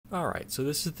Alright, so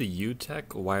this is the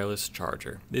Yootech wireless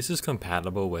charger. This is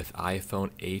compatible with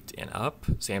iPhone 8 and up,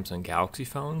 Samsung Galaxy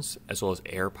phones, as well as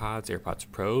Airpods, Airpods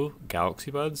Pro,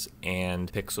 Galaxy Buds, and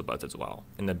Pixel Buds as well.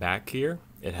 In the back here,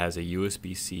 it has a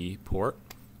USB-C port,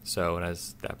 so it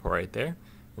has that port right there.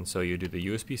 And so you do the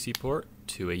USB-C port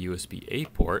to a USB-A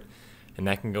port, and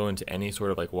that can go into any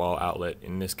sort of like wall outlet.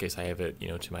 In this case, I have it,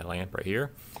 to my lamp right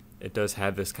here. It does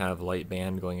have this kind of light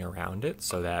band going around it,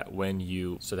 so that when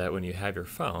you have your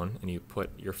phone and you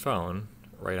put your phone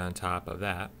right on top of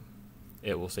that,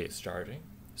 it will say it's charging.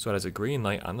 So it has a green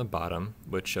light on the bottom,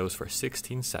 which shows for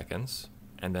 16 seconds,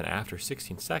 and then after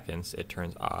 16 seconds, it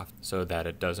turns off so that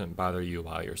it doesn't bother you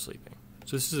while you're sleeping.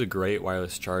 So this is a great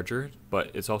wireless charger, but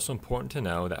it's also important to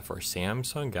know that for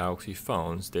Samsung Galaxy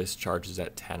phones, this charges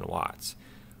at 10 watts.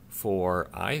 For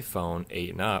iPhone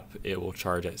 8 and up, it will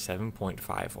charge at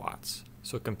 7.5 watts.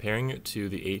 So comparing it to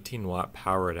the 18 watt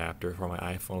power adapter for my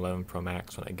iPhone 11 Pro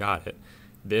Max when I got it,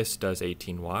 this does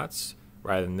 18 watts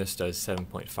rather than this does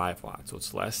 7.5 watts. So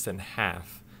it's less than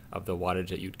half of the wattage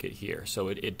that you'd get here. So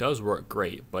it does work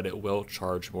great, but it will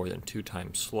charge more than 2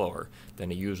 times slower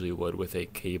than it usually would with a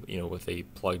cable, with a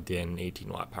plugged in 18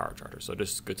 watt power charger. So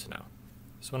just good to know.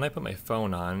 So when I put my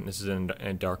phone on, this is in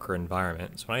a darker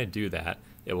environment, so when I do that,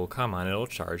 it will come on, it'll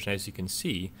charge, and as you can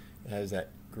see, it has that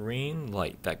green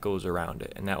light that goes around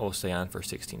it, and that will stay on for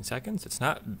 16 seconds. It's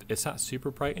not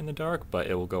super bright in the dark, but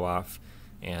it will go off,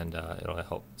 and it'll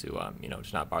help to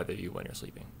just not bother you when you're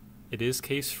sleeping. It is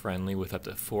case friendly with up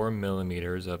to 4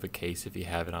 millimeters of a case if you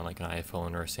have it on like an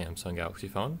iPhone or a Samsung Galaxy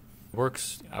phone. It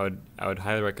works. I would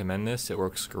highly recommend this. It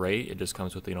works great. It just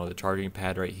comes with the charging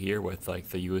pad right here with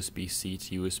like the USB-C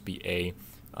to USB-A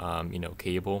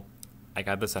cable. I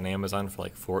got this on Amazon for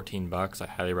like 14 bucks. I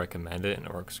highly recommend it, and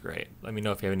it works great. Let me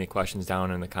know if you have any questions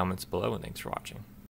down in the comments below, and thanks for watching.